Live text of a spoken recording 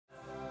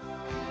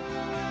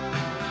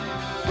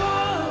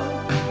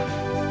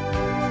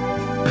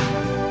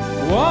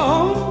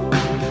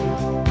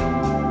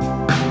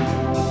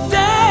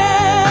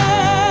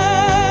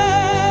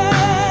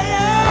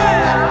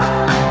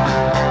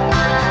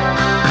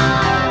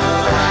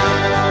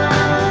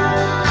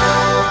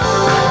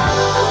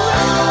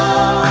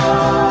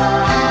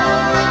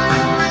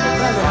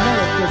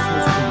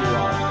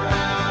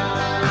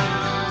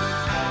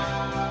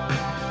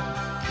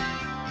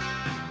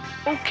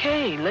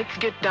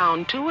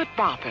down to it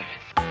boppers.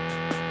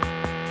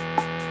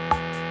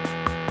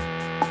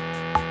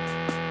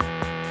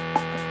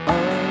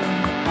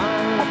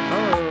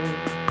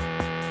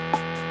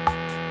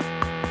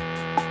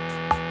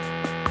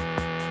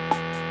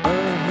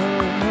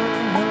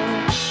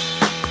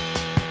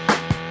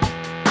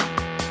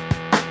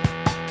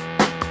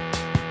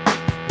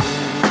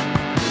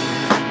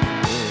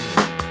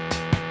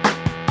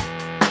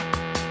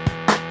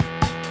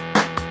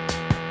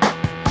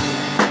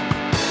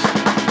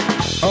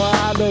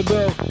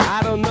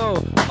 I don't know,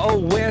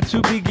 where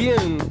to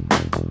begin.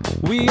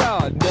 We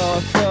are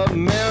North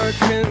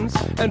Americans,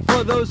 and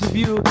for those of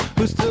you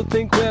who still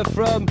think we're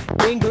from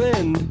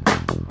England,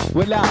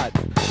 we're not,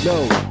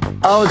 no.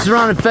 Oh, it's the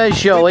Ron and Fez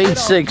Show,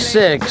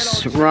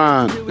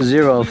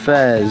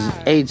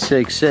 866-RON-0-FEZ,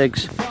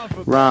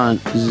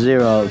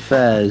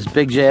 866-RON-0-FEZ.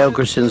 Big J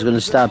Oakerson's going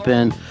to stop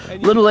in a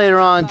little later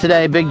on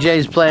today. Big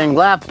J's playing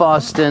Laugh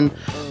Boston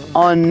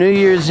on New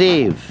Year's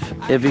Eve.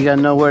 If you got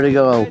nowhere to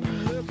go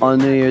on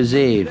New Year's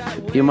Eve,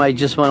 you might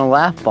just want to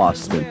Laugh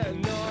Boston.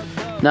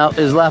 Now,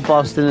 is Laugh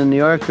Boston in New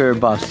York or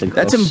Boston?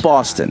 That's in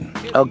Boston.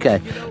 Okay,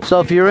 so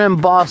if you're in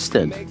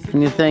Boston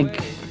and you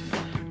think,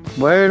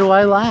 where do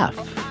I laugh?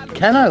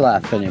 Can I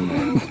laugh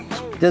anymore?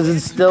 Does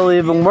it still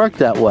even work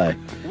that way?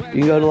 You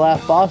can go to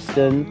Laugh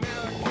Boston,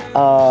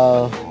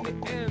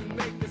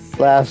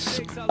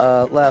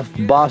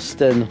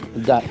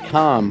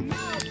 laughboston.com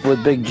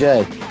with Big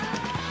J.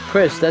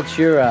 Chris, that's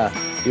your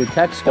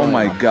text going Oh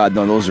my on. God,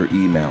 no, those are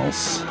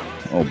emails.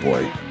 Oh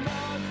boy.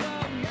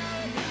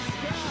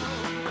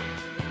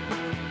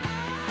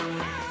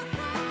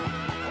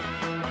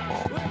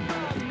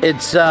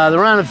 It's the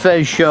Ron and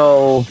Fez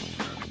Show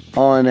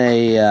on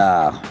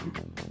a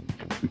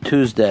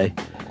Tuesday.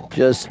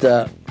 Just,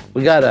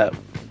 we gotta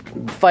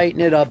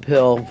fighting it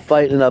uphill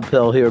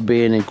here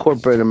being in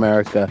corporate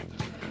America.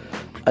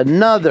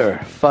 Another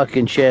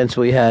fucking chance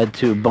we had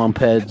to bump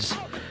heads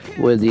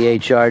with the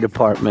HR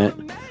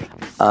department.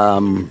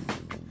 And,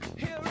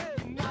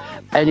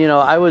 you know,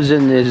 I was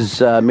in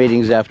these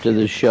meetings after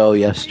the show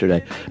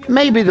yesterday.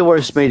 Maybe the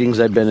worst meetings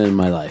I've been in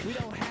my life.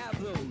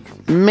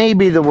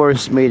 Maybe the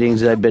worst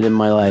meetings I've been in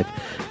my life.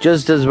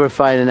 Just as we're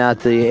finding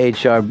out the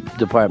HR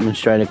department's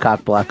trying to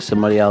cockblock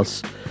somebody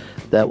else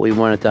that we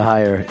wanted to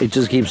hire. It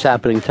just keeps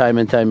happening time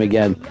and time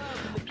again.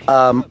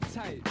 And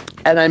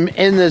I'm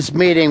in this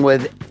meeting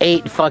with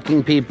 8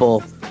 fucking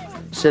people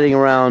sitting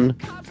around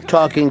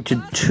talking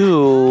to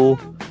 2...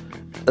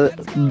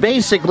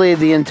 basically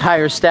the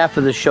entire staff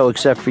of the show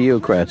except for you,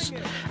 Chris.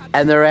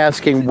 And they're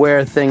asking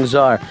where things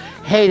are.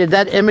 Hey, did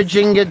that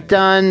imaging get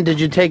done? Did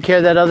you take care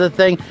of that other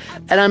thing?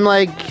 And I'm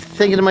like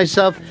thinking to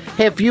myself,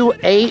 hey, if you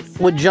 8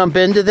 would jump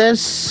into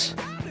this,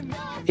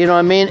 you know what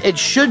I mean? It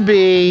should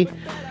be,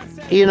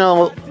 you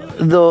know,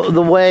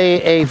 the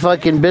way a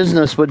fucking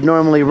business would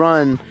normally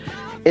run.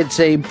 It's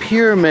a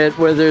pyramid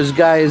where there's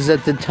guys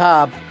at the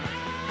top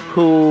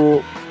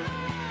who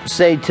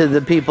say to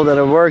the people that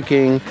are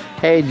working,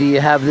 hey, do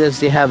you have this?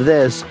 Do you have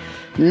this?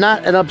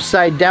 Not an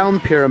upside down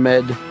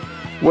pyramid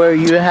where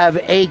you have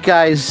 8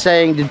 guys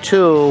saying to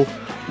 2,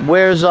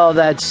 where's all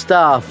that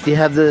stuff? Do you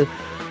have the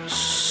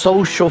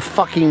social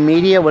fucking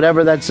media,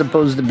 whatever that's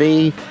supposed to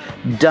be,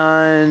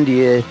 done?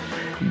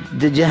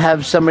 Did you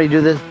have somebody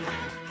do this?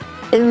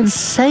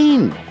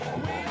 Insane.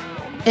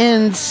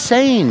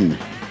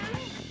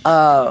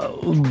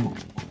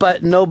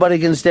 But nobody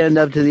can stand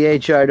up to the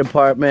HR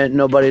department.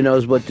 Nobody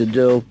knows what to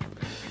do.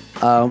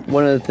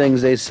 One of the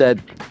things they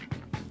said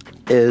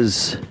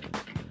is,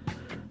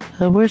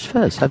 where's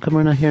Fez? How come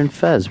we're not hearing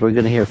Fez? We're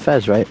going to hear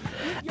Fez, right?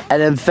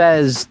 And then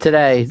Fez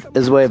today,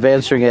 his way of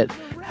answering it,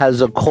 has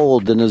a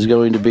cold and is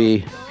going to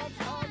be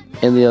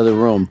in the other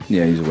room.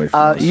 Yeah, he's away from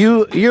us.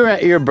 You're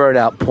at your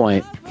burnout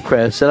point,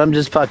 Chris, and I'm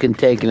just fucking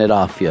taking it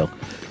off you.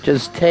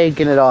 Just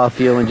taking it off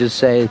you and just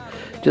say,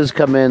 just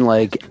come in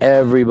like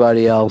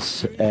everybody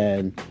else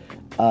and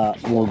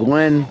we'll go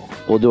in,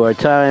 we'll do our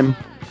time,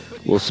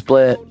 we'll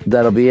split,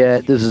 that'll be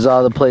it. This is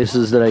all the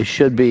places that I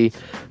should be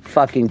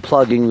fucking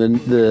plugging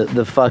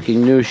the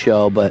fucking new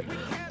show, but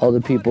all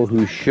the people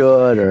who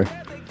should or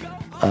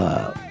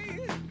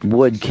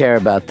would care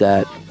about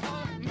that,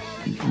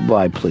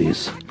 why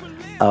please?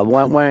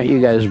 Why aren't you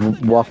guys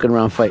walking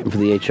around fighting for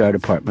the HR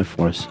department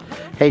for us?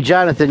 Hey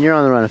Jonathan, you're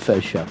on the Ron and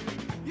Fez Show.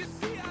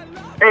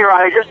 Hey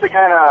Ronnie, just to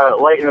kind of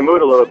lighten the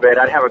mood a little bit,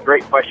 I'd have a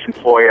great question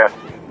for you.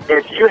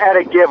 If you had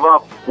to give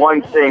up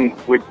one thing,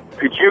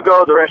 could you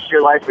go the rest of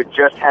your life with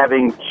just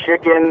having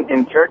chicken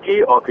and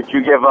turkey, or could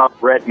you give up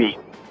red meat?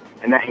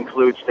 And that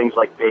includes things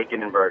like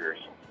bacon and burgers.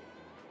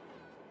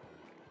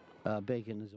 Bacon is